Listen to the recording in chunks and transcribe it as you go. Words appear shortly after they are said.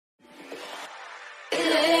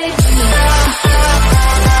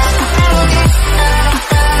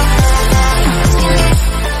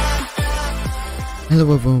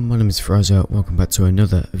Hello everyone, my name is Fraser. Welcome back to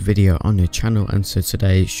another video on the channel, and so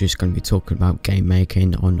today it's just going to be talking about game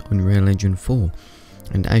making on Unreal Engine 4.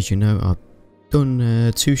 And as you know, I've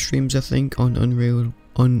done 2 streams I think on Unreal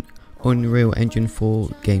Engine 4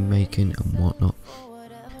 game making and whatnot,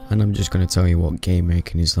 and I'm just going to tell you what game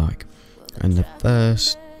making is like. And the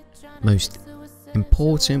first most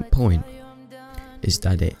important point is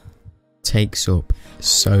that it takes up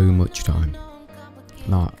so much time.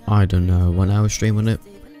 Like, I don't know, when I was streaming it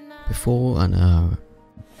before, and I've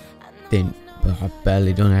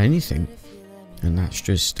barely done anything, and that's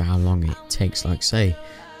just how long it takes. Like, say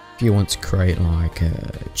if you want to create like a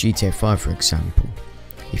GTA 5 for example,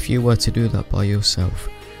 if you were to do that by yourself,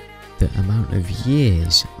 the amount of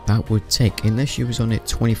years that would take, unless you was on it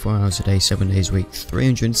 24 hours a day, 7 days a week,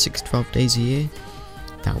 365 days a year,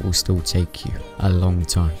 that will still take you a long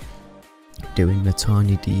time. Doing the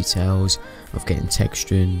tiny details of getting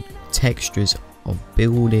textures of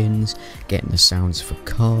buildings, getting the sounds for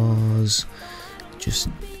cars, just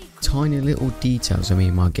tiny little details. I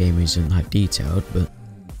mean, my game isn't that detailed, but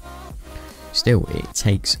still it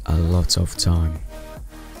takes a lot of time.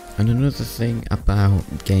 And another thing about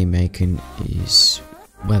game making is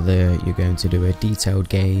whether you're going to do a detailed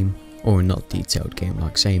game or a not detailed game.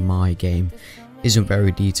 Like, say my game isn't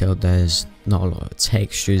very detailed, there's not a lot of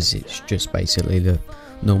textures, it's just basically the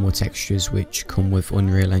normal textures which come with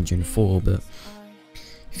Unreal Engine 4. But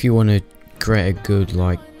if you want to create a good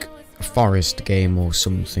like forest game or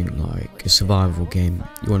something, like a survival game,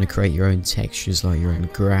 you want to create your own textures, like your own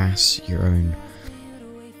grass, your own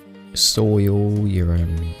soil, your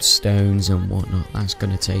own stones and whatnot. That's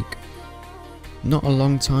going to take not a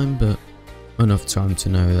long time, but enough time to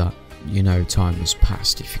know that, you know, time has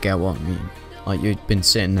passed, if you get what I mean. Like, you've been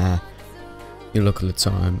sitting there, you look at the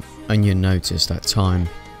time and you notice that time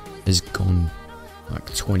has gone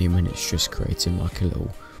like 20 minutes just creating like a little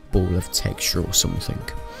ball of texture or something.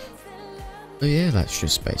 But yeah, that's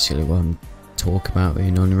just basically what I'm talking about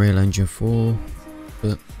in Unreal Engine 4.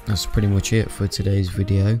 But that's pretty much it for today's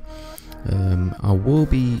video. I will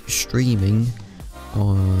be streaming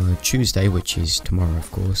on Tuesday, which is tomorrow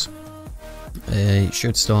of course. It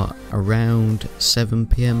should start around 7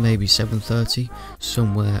 PM, maybe 7:30,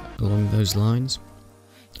 somewhere along those lines,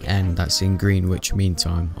 and that's in Greenwich Mean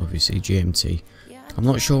Time, obviously GMT. I'm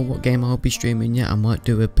not sure what game I'll be streaming yet. I might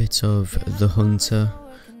do a bit of The Hunter,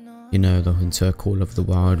 you know, The Hunter Call of the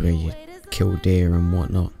Wild, where you kill deer and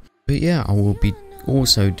whatnot. But yeah, I will be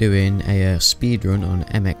also doing a speedrun on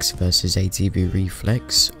MX vs ATV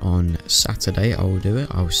Reflex on Saturday. I will do it.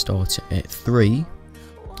 I'll start at 3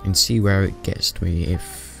 and see where it gets to me.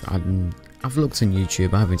 If I've looked on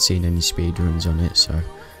YouTube, I haven't seen any speedruns on it, so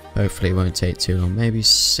hopefully it won't take too long. Maybe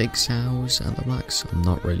 6 hours at the max, I'm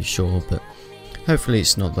not really sure, but hopefully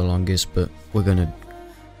it's not the longest, but we're gonna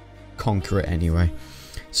conquer it anyway.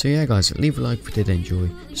 So yeah guys, leave a like if you did enjoy,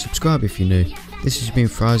 subscribe if you're new. This has been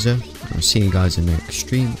Fraser, and I'll see you guys in the next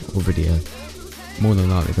stream or video. More than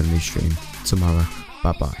likely going to be streamed tomorrow.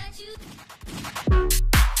 Bye bye.